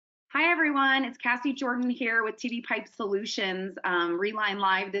Hi everyone, it's Cassie Jordan here with TD Pipe Solutions, Reline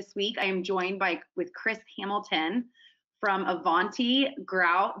Live this week. I am joined with Chris Hamilton from Avanti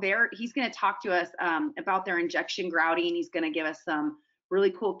Grout. He's going to talk to us about their injection grouting. He's going to give us some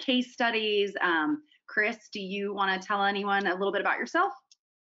really cool case studies. Chris, do you want to tell anyone a little bit about yourself?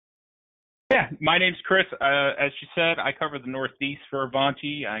 Yeah, my name's Chris. As you said, I cover the Northeast for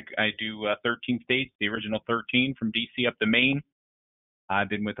Avanti. I do 13 states, the original 13 from DC up to Maine. I've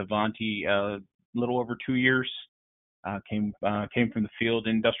been with Avanti a little over 2 years. Came from the field,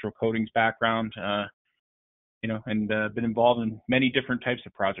 industrial coatings background, and been involved in many different types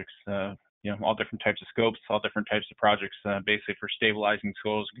of projects. All different types of scopes, all different types of projects, basically for stabilizing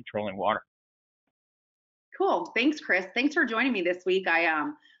soils and controlling water. Cool. Thanks, Chris. Thanks for joining me this week. I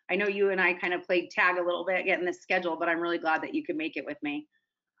know you and I kind of played tag a little bit getting this schedule, but I'm really glad that you could make it with me.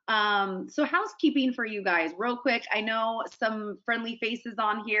 So housekeeping for you guys, real quick. I know some friendly faces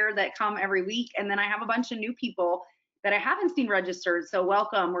on here that come every week, and then I have a bunch of new people that I haven't seen registered. So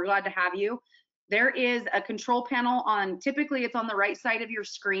welcome. We're glad to have you. There is a control panel typically it's on the right side of your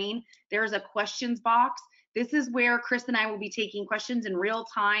screen. There's a questions box. This is where Chris and I will be taking questions in real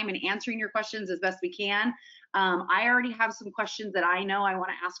time and answering your questions as best we can. I already have some questions that I know I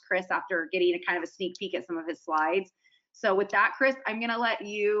want to ask Chris after getting a kind of a sneak peek at some of his slides. So with that, Chris, I'm going to let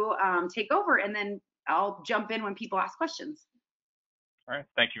you take over, and then I'll jump in when people ask questions. All right.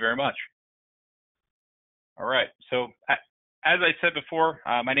 Thank you very much. All right. So as I said before,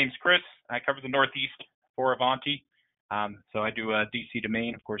 my name's Chris. I cover the Northeast for Avanti. So I do DC to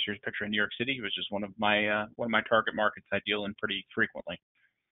Maine. Of course, here's a picture of New York City, which is one of my target markets I deal in pretty frequently.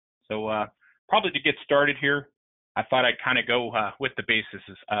 So probably to get started here, I thought I'd kind of go with the basis,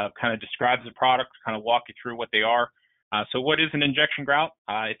 kind of describes the product, kind of walk you through what they are. So what is an injection grout?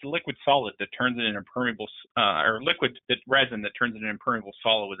 It's a liquid solid that turns into an impermeable, or liquid resin that turns into an impermeable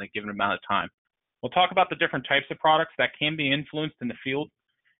solid within a given amount of time. We'll talk about the different types of products that can be influenced in the field,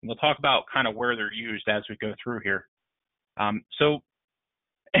 and we'll talk about kind of where they're used as we go through here. So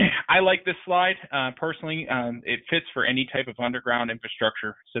I like this slide personally. It fits for any type of underground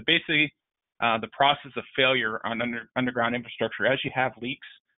infrastructure. So basically, the process of failure on underground infrastructure, as you have leaks,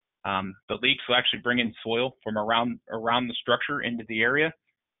 the leaks will actually bring in soil from around the structure into the area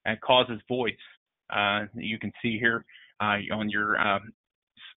and causes voids. You can see here on your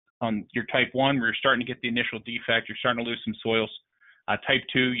type 1, where you're starting to get the initial defect, you're starting to lose some soils. Type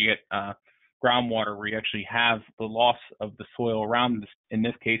 2, you get groundwater, where you actually have the loss of the soil around, in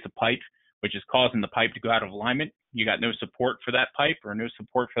this case, a pipe, which is causing the pipe to go out of alignment. You got no support for that pipe or no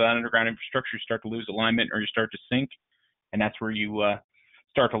support for that underground infrastructure. You start to lose alignment, or you start to sink, and that's where you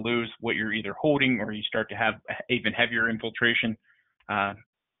start to lose what you're either holding, or you start to have even heavier infiltration.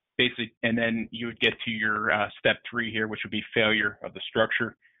 Basically, and then you would get to your step 3 here, which would be failure of the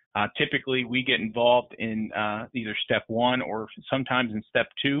structure. Typically, we get involved in either step 1 or sometimes in step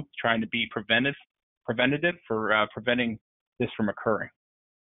 2, trying to be preventative for preventing this from occurring.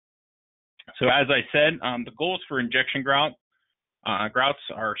 So as I said, the goals for injection grouts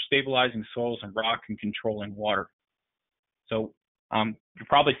are stabilizing soils and rock and controlling water. So you're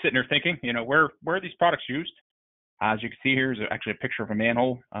probably sitting there thinking, where are these products used? As you can see here is actually a picture of a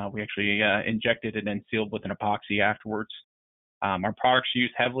manhole. We actually injected it and sealed with an epoxy afterwards. Our products are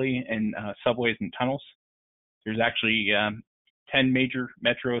used heavily in subways and tunnels. There's actually 10 major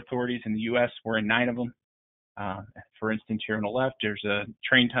metro authorities in the U.S. We're in 9 of them. For instance, here on the left, there's a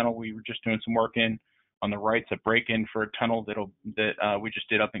train tunnel we were just doing some work in. On the right's a break-in for a tunnel that we just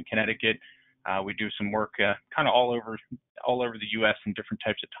did up in Connecticut. We do some work kind of all over the U.S. in different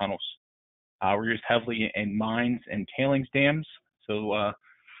types of tunnels. We're used heavily in mines and tailings dams. So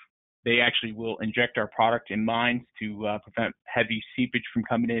they actually will inject our product in mines to prevent heavy seepage from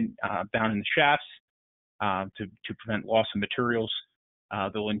coming in down in the shafts, to prevent loss of materials.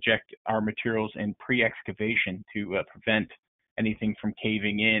 They'll inject our materials in pre-excavation to prevent anything from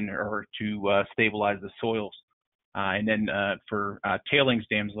caving in or to stabilize the soils. And then for tailings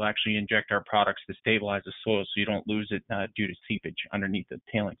dams, they'll actually inject our products to stabilize the soil so you don't lose it due to seepage underneath the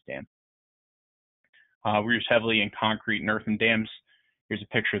tailings dam. We're used heavily in concrete and earthen dams. Here's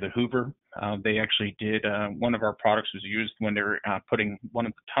a picture of the Hoover. They actually did, one of our products was used when they were putting one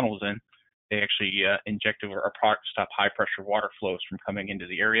of the tunnels in. They actually injected our product to stop high pressure water flows from coming into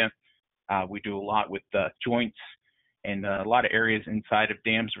the area. We do a lot with joints and a lot of areas inside of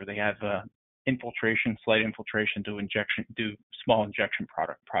dams where they have infiltration, slight infiltration, do small injection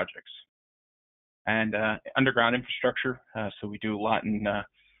projects. And underground infrastructure, so we do a lot in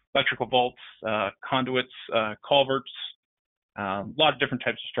electrical vaults, conduits, culverts, a lot of different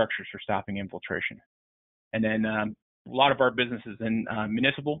types of structures for stopping infiltration. And then a lot of our business is in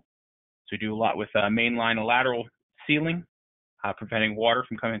municipal. So we do a lot with mainline and lateral sealing, preventing water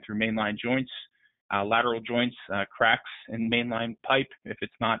from coming through mainline joints, lateral joints, cracks in mainline pipe if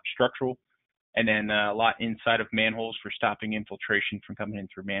it's not structural, and then a lot inside of manholes for stopping infiltration from coming in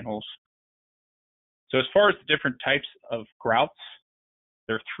through manholes. So as far as the different types of grouts,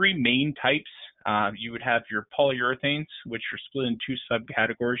 there are three main types. You would have your polyurethanes, which are split in two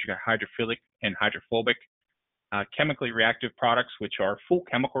subcategories. You got hydrophilic and hydrophobic. Chemically reactive products, which are full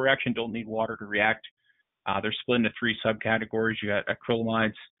chemical reaction, don't need water to react. They're split into three subcategories. You got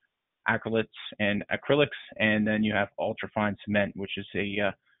acrylamides, acrylates, and acrylics, and then you have ultrafine cement, which is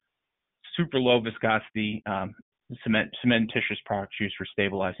a super low viscosity cementitious products used for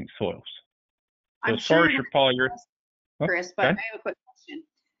stabilizing soils. So I'm as far sure as your polyurethane, Chris, but I have a quick question,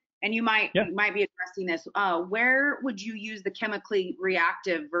 and you might be addressing this. Where would you use the chemically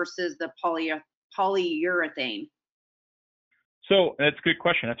reactive versus the polyurethane? So that's a good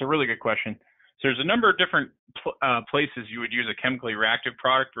question. That's a really good question. So there's a number of different places you would use a chemically reactive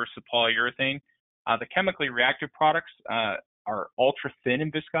product versus a polyurethane. The chemically reactive products are ultra thin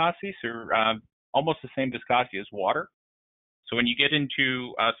in viscosity, so almost the same viscosity as water. So when you get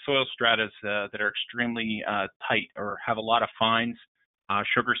into soil stratas that are extremely tight or have a lot of fines,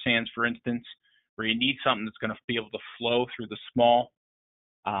 sugar sands, for instance, where you need something that's going to be able to flow through the small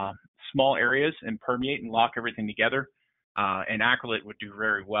areas and permeate and lock everything together, and acrylate would do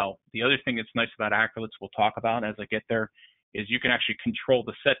very well. The other thing that's nice about acrylates we'll talk about as I get there is you can actually control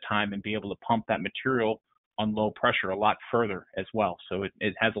the set time and be able to pump that material on low pressure a lot further as well. So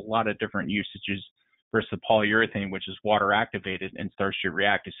it has a lot of different usages versus the polyurethane, which is water activated and starts to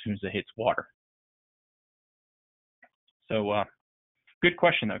react as soon as it hits water. So good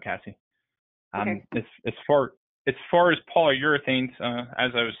question though, Cassie. Okay. As far as polyurethanes,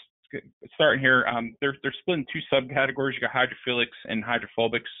 as I was starting here, they're split in two subcategories. You got hydrophilics and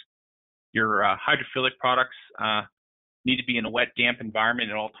hydrophobics. Your hydrophilic products need to be in a wet, damp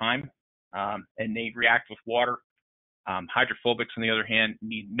environment at all time, and they react with water. Hydrophobics, on the other hand,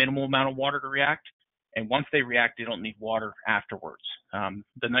 need minimal amount of water to react, and once they react, they don't need water afterwards.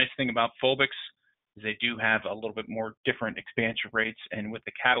 The nice thing about phobics is they do have a little bit more different expansion rates, and with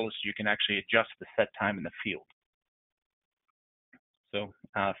the catalyst, you can actually adjust the set time in the field. So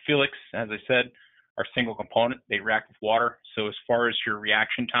philics, as I said, are single component. They react with water. So as far as your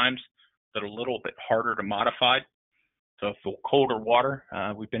reaction times, they're a little bit harder to modify. So if the colder water,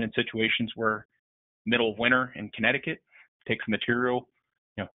 we've been in situations where middle of winter in Connecticut takes material,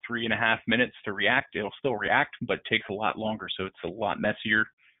 3.5 minutes to react. It'll still react, but it takes a lot longer. So it's a lot messier,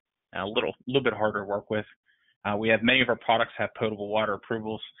 a little bit harder to work with. We have many of our products have potable water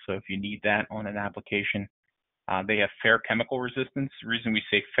approvals. So if you need that on an application, they have fair chemical resistance. The reason we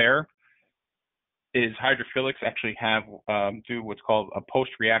say fair is hydrophilics actually have do what's called a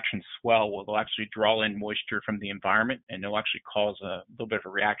post-reaction swell, where they'll actually draw in moisture from the environment, and they'll actually cause a little bit of a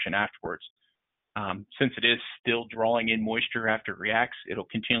reaction afterwards. Since it is still drawing in moisture after it reacts, it'll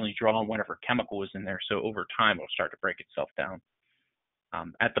continually draw in whatever chemical is in there. So over time, it'll start to break itself down.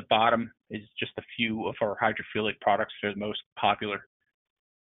 At the bottom is just a few of our hydrophilic products that are the most popular.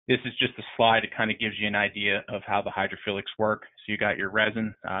 This is just a slide. It kind of gives you an idea of how the hydrophilics work. So you got your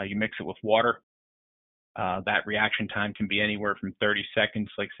resin, you mix it with water. That reaction time can be anywhere from 30 seconds.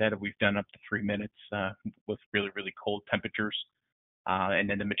 Like I said, we've done up to 3 minutes with really, really cold temperatures. And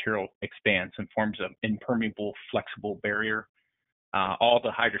then the material expands and forms an impermeable, flexible barrier. All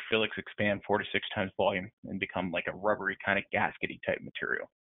the hydrophilics expand 4 to 6 times volume and become like a rubbery kind of gaskety type material.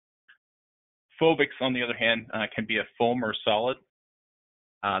 Phobics, on the other hand, can be a foam or solid.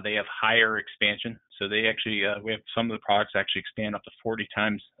 They have higher expansion. So they actually, we have some of the products actually expand up to 40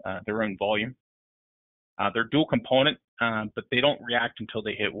 times their own volume. They're dual component, but they don't react until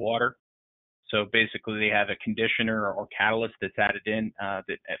they hit water. So basically they have a conditioner or catalyst that's added in that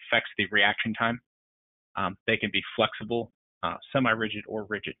affects the reaction time. They can be flexible, semi-rigid, or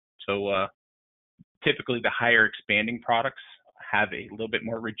rigid. So typically the higher expanding products have a little bit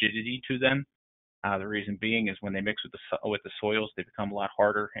more rigidity to them. The reason being is when they mix with the soils, they become a lot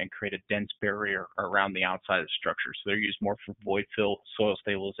harder and create a dense barrier around the outside of the structure. So they're used more for void fill, soil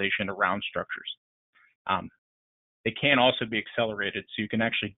stabilization around structures. They can also be accelerated, so you can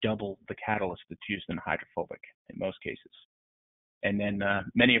actually double the catalyst that's used in hydrophobic in most cases. And then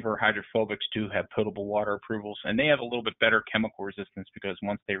many of our hydrophobics do have potable water approvals, and they have a little bit better chemical resistance because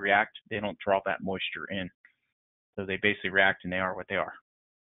once they react, they don't draw that moisture in. So they basically react and they are what they are.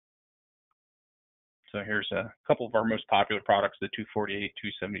 So here's a couple of our most popular products, the 248,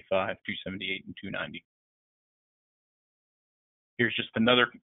 275, 278, and 290. Here's just another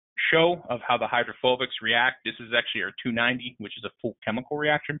show of how the hydrophobics react. This is actually our 290, which is a full chemical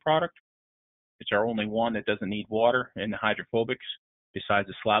reaction product. It's our only one that doesn't need water in the hydrophobics besides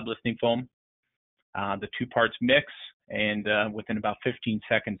the slab lifting foam. The two parts mix, and within about 15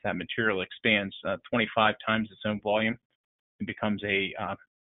 seconds, that material expands 25 times its own volume and becomes a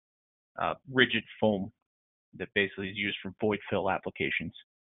rigid foam that basically is used for void fill applications.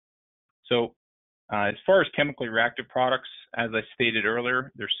 So as far as chemically reactive products, as I stated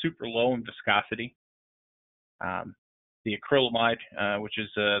earlier, they're super low in viscosity. The acrylamide, which is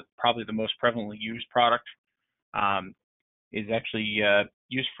probably the most prevalently used product, is actually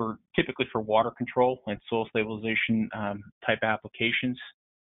used typically for water control and soil stabilization type applications.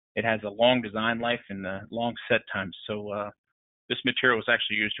 It has a long design life and long set times. So this material was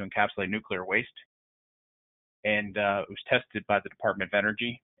actually used to encapsulate nuclear waste, and it was tested by the Department of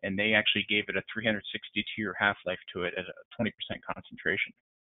Energy, and they actually gave it a 362-year half-life to it at a 20% concentration.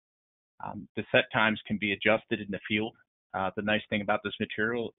 The set times can be adjusted in the field. The nice thing about this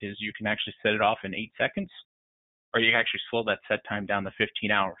material is you can actually set it off in 8 seconds, or you can actually slow that set time down to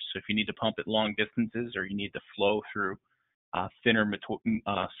 15 hours. So if you need to pump it long distances, or you need to flow through thinner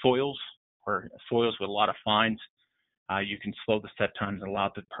soils or soils with a lot of fines, you can slow the set times and allow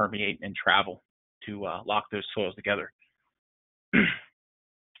it to permeate and travel to lock those soils together.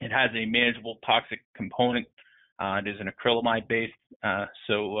 It has a manageable toxic component. It is an acrylamide based,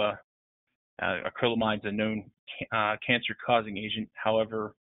 so acrylamide is a known cancer-causing agent.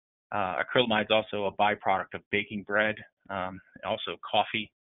 However, acrylamide is also a byproduct of baking bread, also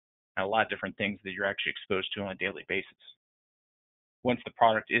coffee, and a lot of different things that you're actually exposed to on a daily basis. Once the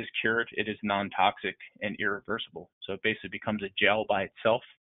product is cured, it is non-toxic and irreversible. So it basically becomes a gel by itself.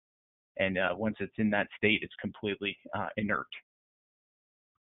 And once it's in that state, it's completely inert.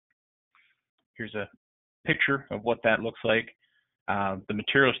 Here's a picture of what that looks like. The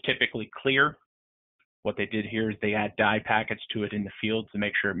material is typically clear. What they did here is they add dye packets to it in the field to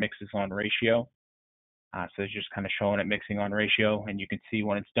make sure it mixes on ratio. So it's just kind of showing it mixing on ratio, and you can see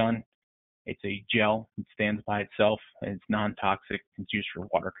when it's done, it's a gel. It stands by itself, and it's non-toxic. It's used for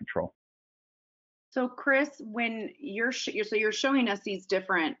water control. So Chris, when you're showing us these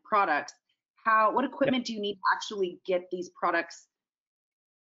different products, what equipment do you need to actually get these products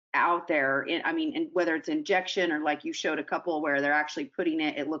out there? And whether it's injection, or like you showed a couple where they're actually putting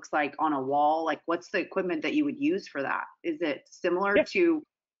it looks like on a wall. Like, what's the equipment that you would use for that? Is it similar to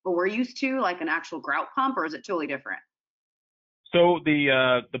what we're used to, like an actual grout pump, or is it totally different? So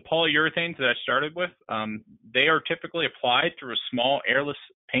the polyurethanes that I started with, they are typically applied through a small airless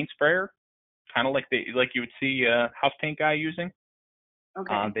paint sprayer, kind of like you would see a house paint guy using.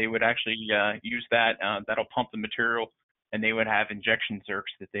 Okay. They would actually use that. That'll pump the material, and they would have injection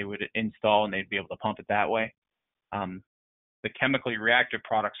zerks that they would install, and they'd be able to pump it that way. The chemically reactive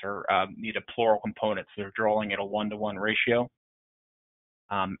products need a plural component, so they're drawing at a 1-to-1 ratio,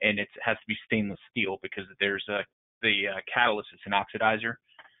 and it has to be stainless steel because there's the catalyst is an oxidizer,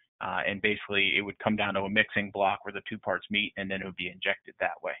 and basically it would come down to a mixing block where the two parts meet, and then it would be injected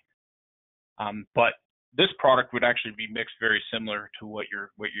that way. But this product would actually be mixed very similar to what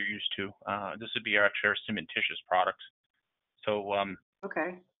you're used to. This would be actually our cementitious products. So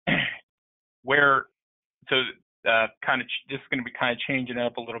okay. This is going to be kind of changing it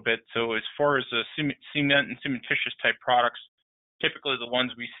up a little bit. So as far as the cement and cementitious type products, typically the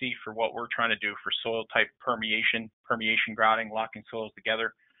ones we see for what we're trying to do for soil type permeation grouting, locking soils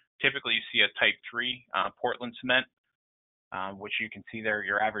together, typically you see a type 3 Portland cement, which you can see there,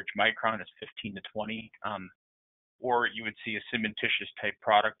 your average micron is 15 to 20. Or you would see a cementitious type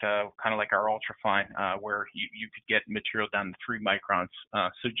product, kind of like our ultrafine, where you could get material down to 3 microns.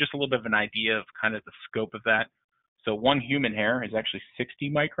 So just a little bit of an idea of kind of the scope of that. So one human hair is actually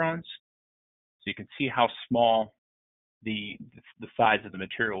 60 microns. So you can see how small the size of the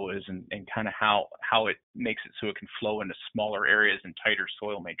material is, and kind of how it makes it so it can flow into smaller areas and tighter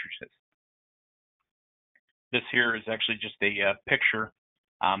soil matrices. This here is actually just a picture.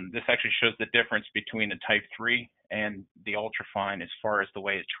 This actually shows the difference between the type 3 and the ultrafine as far as the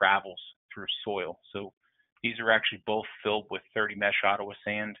way it travels through soil. So these are actually both filled with 30 mesh Ottawa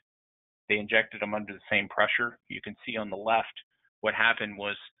sand. They injected them under the same pressure. You can see on the left what happened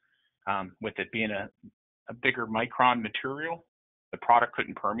was, with it being a bigger micron material, the product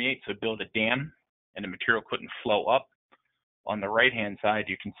couldn't permeate, so it built a dam, and the material couldn't flow up. On the right-hand side,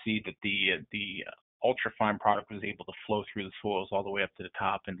 you can see that the ultrafine product was able to flow through the soils all the way up to the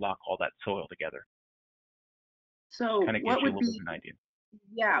top and lock all that soil together. So kind of gives you a little bit of an idea.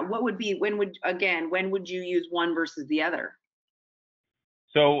 Yeah, when would you use one versus the other?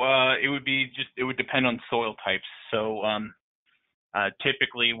 So it would depend on soil types. So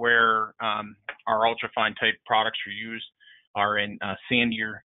typically where our ultrafine type products are used are in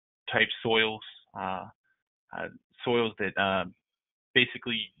sandier type soils, soils that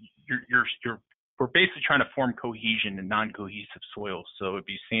basically we're basically trying to form cohesion in non-cohesive soils. So it would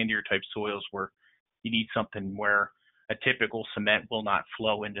be sandier type soils where you need something where a typical cement will not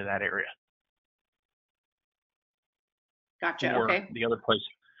flow into that area. Gotcha. Or Okay. the other place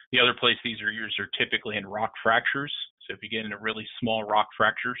these are used are typically in rock fractures. So if you get into really small rock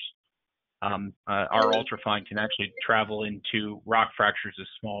fractures, our ultrafine can actually travel into rock fractures as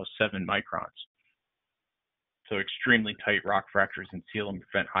small as 7 microns. So extremely tight rock fractures and seal and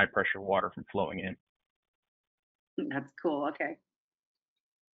prevent high pressure water from flowing in. That's cool. Okay.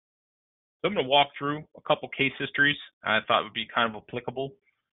 So I'm going to walk through a couple case histories I thought would be kind of applicable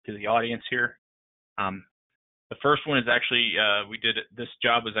to the audience here. The first one is actually, this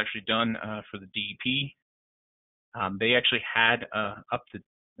job was actually done for the DEP. They actually had up to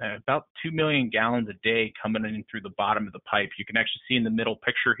about 2 million gallons a day coming in through the bottom of the pipe. You can actually see in the middle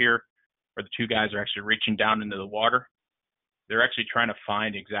picture here where the two guys are actually reaching down into the water. They're actually trying to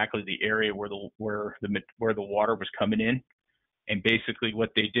find exactly the area where the water was coming in. And basically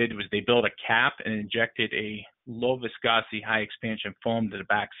what they did was they built a cap and injected a low viscosity, high expansion foam to the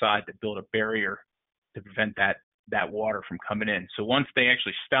backside to build a barrier to prevent that water from coming in. So once they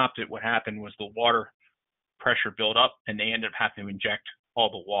actually stopped it, what happened was the water pressure built up and they ended up having to inject all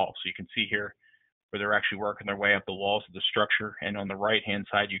the walls. So you can see here where they're actually working their way up the walls of the structure. And on the right-hand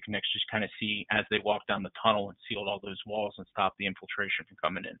side, you can actually just kind of see as they walked down the tunnel and sealed all those walls and stopped the infiltration from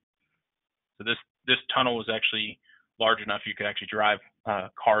coming in. So this tunnel was actually large enough you could actually drive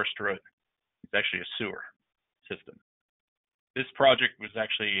cars through it. It's actually a sewer system. This project was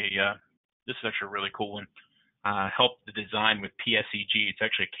actually this is actually a really cool one. Helped the design with PSEG. It's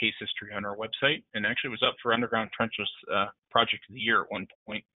actually a case history on our website, and actually was up for Underground Trenchless Project of the Year at one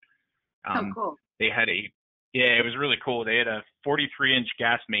point. Oh, cool. They had it was really cool. They had a 43-inch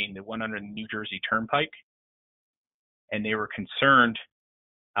gas main that went under the New Jersey Turnpike, and they were concerned.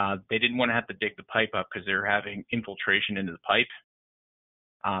 They didn't want to have to dig the pipe up because they were having infiltration into the pipe.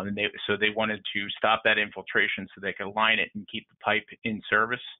 So they wanted to stop that infiltration so they could line it and keep the pipe in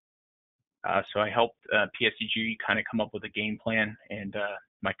service. So I helped PSEG kind of come up with a game plan, and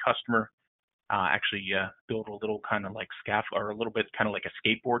my customer actually built a little kind of like scaffold, or a little bit kind of like a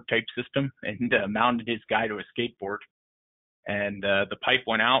skateboard type system, and mounted his guy to a skateboard. And the pipe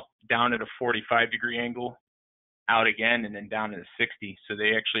went out, down at a 45-degree angle, out again, and then down at a 60. So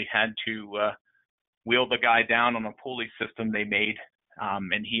they actually had to wheel the guy down on a pulley system they made,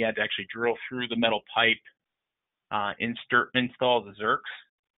 and he had to actually drill through the metal pipe, install the zerks,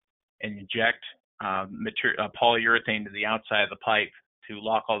 and inject polyurethane to the outside of the pipe to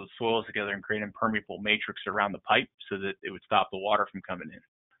lock all the soils together and create an impermeable matrix around the pipe so that it would stop the water from coming in.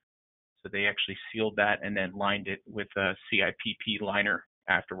 So they actually sealed that and then lined it with a CIPP liner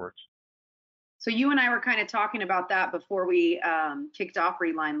afterwards. So you and I were kind of talking about that before we kicked off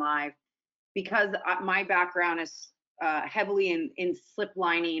Reline Live, because my background is heavily in slip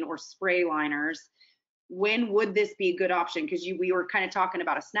lining or spray liners. When would this be a good option? Because we were kind of talking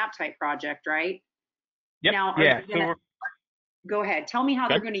about a snap type project, right? Yep. Now, go ahead. Tell me how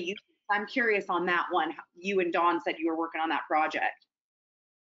they're going to use it. I'm curious on that one. You and Dawn said you were working on that project.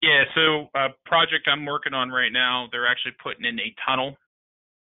 Yeah, so a project I'm working on right now, they're actually putting in a tunnel.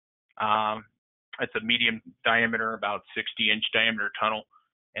 It's a medium diameter, about 60-inch diameter tunnel,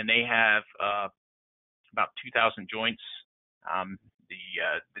 and they have about 2,000 joints.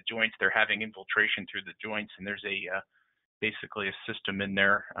 The joints, they're having infiltration through the joints, and there's basically a system in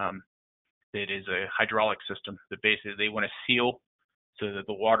there that is a hydraulic system that basically they want to seal so that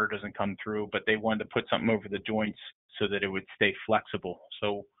the water doesn't come through, but they wanted to put something over the joints so that it would stay flexible.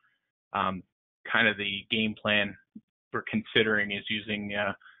 So kind of the game plan we're considering is using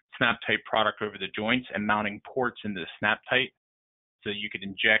snap type product over the joints and mounting ports into the snap tight so you could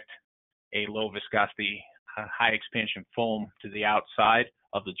inject a low viscosity, high expansion foam to the outside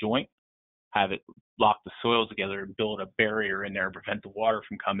of the joint, have it lock the soils together and build a barrier in there and prevent the water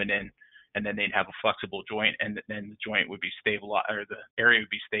from coming in. And then they'd have a flexible joint, and then the joint would be stabilized, or the area would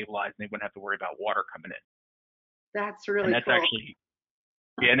be stabilized, and they wouldn't have to worry about water coming in. That's really cool.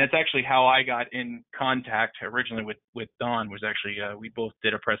 And that's actually how I got in contact originally with Dawn. Was actually we both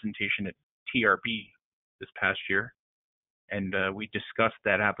did a presentation at TRB this past year, and we discussed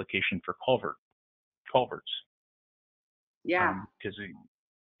that application for culverts. Yeah. Because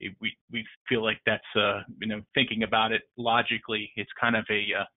we feel like that's thinking about it logically, it's kind of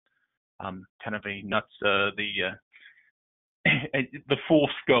a nuts the full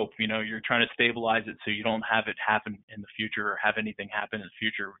scope. You're trying to stabilize it so you don't have it happen in the future or have anything happen in the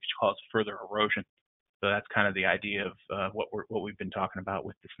future which cause further erosion. So that's kind of the idea of what we've been talking about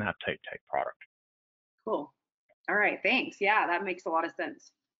with the snap type product. Cool. All right, thanks. Yeah, that makes a lot of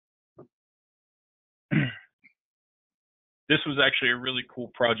sense. This was actually a really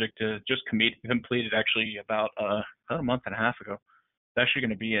cool project just completed actually about a month and a half ago. It's actually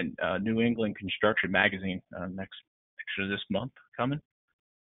going to be in New England Construction Magazine actually this month coming.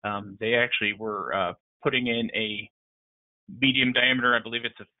 They actually were putting in a medium diameter, I believe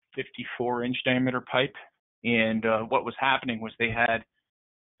it's a 54-inch diameter pipe. And what was happening was they had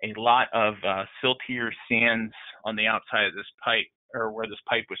a lot of siltier sands on the outside of this pipe, or where this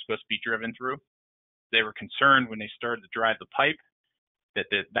pipe was supposed to be driven through. They were concerned when they started to drive the pipe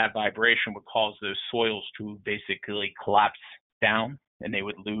that vibration would cause those soils to basically collapse down, and they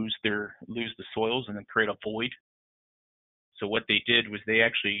would lose the soils and then create a void. So what they did was they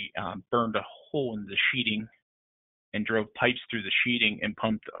actually burned a hole in the sheeting and drove pipes through the sheeting and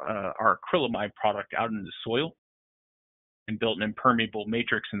pumped our acrylamide product out into the soil and built an impermeable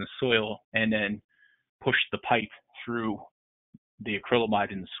matrix in the soil, and then pushed the pipe through the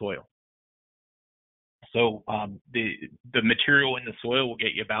acrylamide in the soil. So the material in the soil will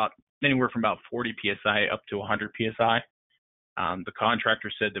get you about anywhere from about 40 psi up to 100 psi. The contractor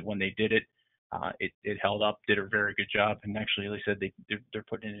said that when they did it, it held up, did a very good job, and actually they said they're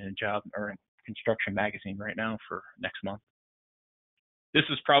putting it in a job or in Construction Magazine right now for next month. This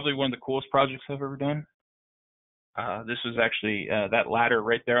is probably one of the coolest projects I've ever done. This is actually that ladder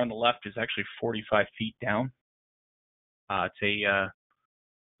right there on the left is actually 45 feet down. It's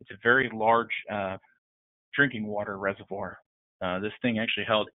a very large drinking water reservoir. This thing actually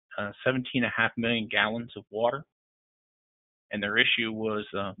held 17.5 million gallons of water, and their issue was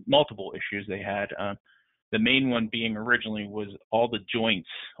multiple issues they had. The main one being originally was all the joints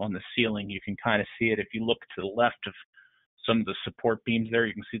on the ceiling. You can kind of see it if you look to the left of some of the support beams there.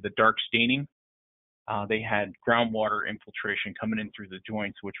 You can see the dark staining. They had groundwater infiltration coming in through the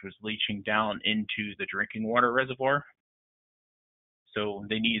joints, which was leaching down into the drinking water reservoir. So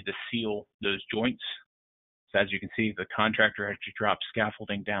they needed to seal those joints. So as you can see, the contractor actually dropped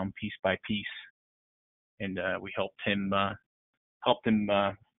scaffolding down piece by piece, and we helped him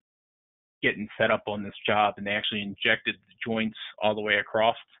getting set up on this job. And they actually injected the joints all the way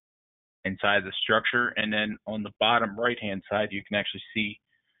across inside the structure. And then on the bottom right-hand side, you can actually see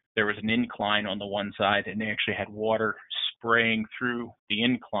there was an incline on the one side, and they actually had water spraying through the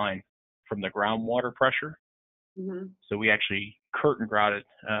incline from the groundwater pressure. Mm-hmm. So we actually curtain grouted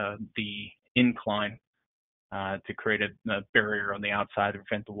the incline to create a barrier on the outside to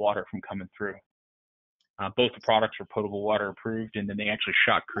prevent the water from coming through. Both the products were potable water approved, and then they actually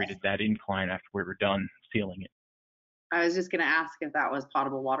shotcreted that incline after we were done sealing it. I was just going to ask if that was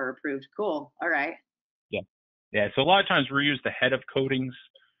potable water approved. Cool. All right. Yeah. So a lot of times we're used ahead of coatings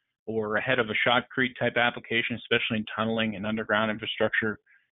or ahead of a shotcrete type application, especially in tunneling and underground infrastructure.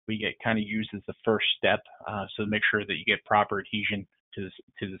 We get kind of used as the first step, so make sure that you get proper adhesion to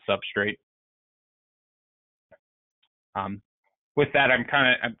the substrate. With that, I'm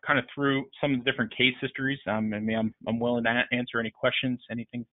kind of through some of the different case histories. I'm willing to answer any questions,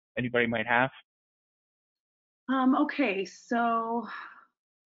 anything anybody might have. Okay, so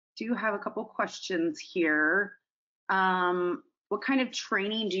do have a couple questions here. What kind of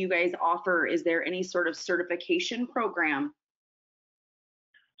training do you guys offer? Is there any sort of certification program?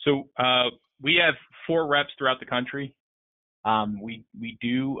 So we have 4 reps throughout the country. We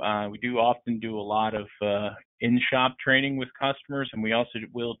do often do a lot of in-shop training with customers, and we also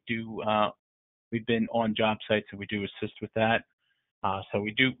will do. We've been on job sites, and we do assist with that. So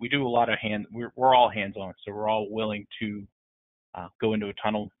we do a lot of we're all hands-on, so we're all willing to go into a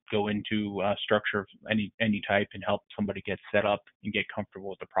tunnel, go into a structure of any type, and help somebody get set up and get comfortable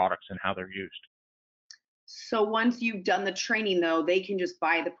with the products and how they're used. So once you've done the training, though, they can just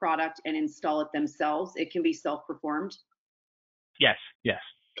buy the product and install it themselves. It can be self-performed. Yes. Okay.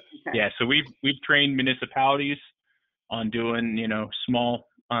 Yeah. So we've trained municipalities on doing small.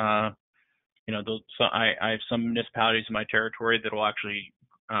 I have some municipalities in my territory that will actually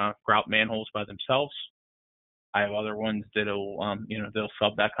grout manholes by themselves. I have other ones that'll they'll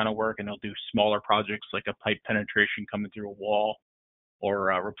sub that kind of work, and they'll do smaller projects like a pipe penetration coming through a wall, or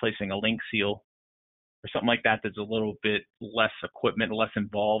replacing a link seal, or something like that that's a little bit less equipment, less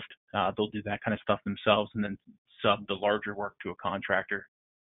involved. They'll do that kind of stuff themselves and then sub the larger work to a contractor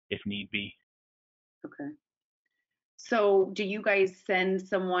if need be. Okay. So do you guys send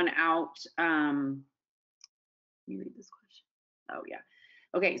someone out? Let me read this question. Oh, yeah.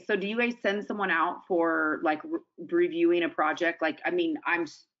 Okay. So do you guys send someone out for like reviewing a project? Like, I mean,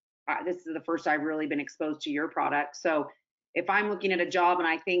 this is the first I've really been exposed to your product. So if I'm looking at a job and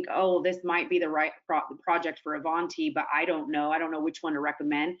I think, oh, this might be the right project for Avanti, but I don't know. I don't know which one to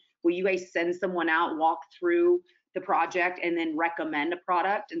recommend. Will you guys send someone out, walk through the project, and then recommend a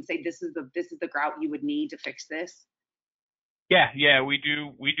product and say this is the grout you would need to fix this? Yeah, we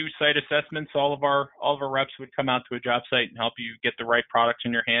do site assessments. All of our reps would come out to a job site and help you get the right products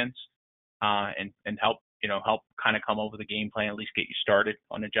in your hands, and help kind of come over the game plan, at least get you started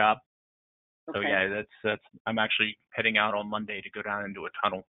on the job. So Okay. yeah, that's I'm actually heading out on Monday to go down into a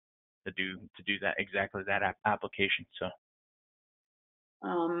tunnel to do that exactly that application. So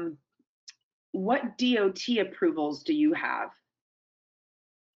What DOT approvals do you have?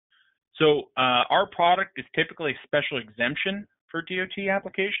 our product is typically a special exemption for DOT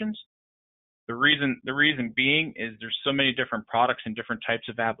applications. The reason being is there's so many different products and different types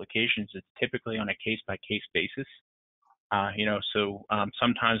of applications. It's typically on a case by case basis.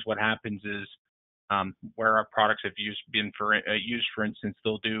 Sometimes what happens is where our products have been used, for instance,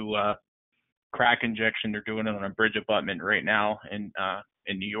 they'll do crack injection. They're doing it on a bridge abutment right now in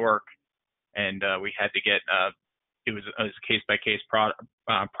New York, and we had to get it was a case by case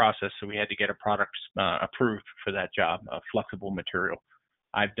process, so we had to get a product approved for that job, a flexible material.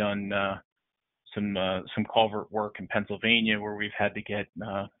 I've done some culvert work in Pennsylvania where we've had to get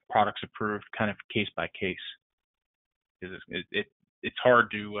products approved kind of case by case. It's hard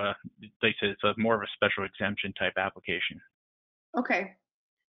to, they said it's more of a special exemption type application. Okay.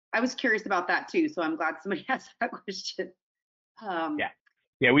 I was curious about that too, so I'm glad somebody asked that question.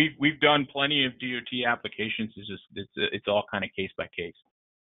 Yeah, we've done plenty of DOT applications. It's all kind of case by case.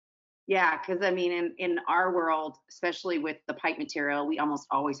 Yeah, because I mean, in our world, especially with the pipe material, we almost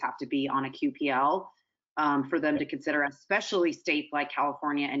always have to be on a QPL for them to consider, especially states like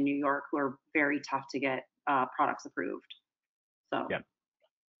California and New York, who are very tough to get products approved. So, yeah.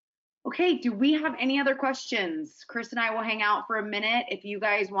 Okay, do we have any other questions? Chris and I will hang out for a minute if you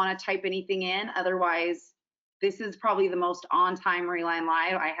guys want to type anything in. Otherwise, this is probably the most on-time Reline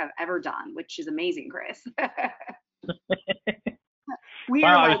Live I have ever done, which is amazing, Chris. I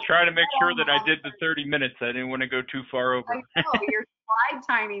was trying to make sure that I did the 30 minutes. I didn't want to go too far over. I know, your slide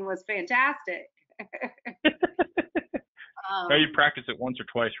timing was fantastic. You practice it once or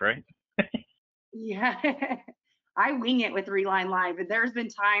twice, right? Yeah. I wing it with Reline Live. And there's been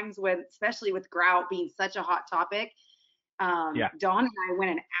times when, especially with grout being such a hot topic, Dawn and I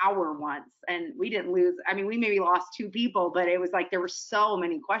went an hour once and we didn't lose. I mean, we maybe lost 2 people, but it was like there were so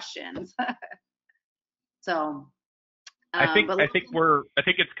many questions. So I think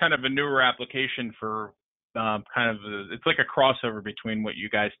it's kind of a newer application for it's like a crossover between what you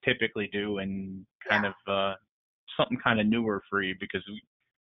guys typically do and kind of something kind of newer for you, because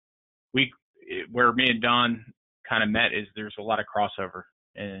where me and Don kind of met is there's a lot of crossover,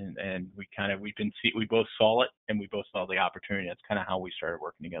 and we both saw it and we both saw the opportunity. That's kind of how we started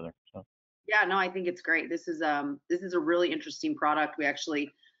working together. So yeah, no, I think it's great. This is a really interesting product. We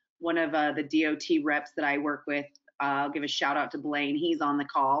actually, one of the DOT reps that I work with, I'll give a shout out to Blaine. He's on the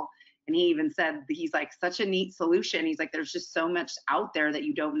call, and he even said he's like such a neat solution. He's like, there's just so much out there that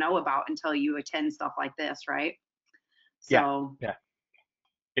you don't know about until you attend stuff like this, right? So yeah.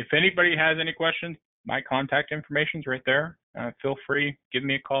 If anybody has any questions, my contact information's right there. Feel free, give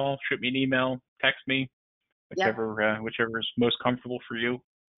me a call, shoot me an email, text me, whichever is most comfortable for you.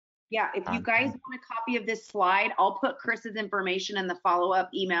 Yeah, if you guys want a copy of this slide, I'll put Chris's information in the follow-up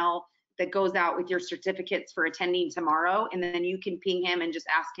email that goes out with your certificates for attending tomorrow, and then you can ping him and just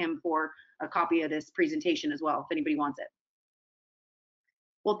ask him for a copy of this presentation as well, if anybody wants it.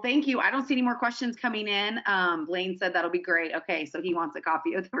 Well, thank you. I don't see any more questions coming in. Blaine said that'll be great. Okay, so he wants a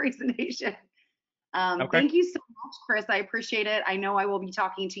copy of the presentation. Thank you so much, Chris. I appreciate it. I know I will be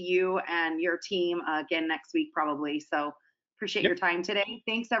talking to you and your team again next week probably, so appreciate your time today.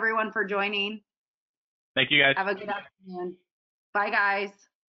 Thanks everyone for joining. Thank you guys. Have a good afternoon. Bye guys.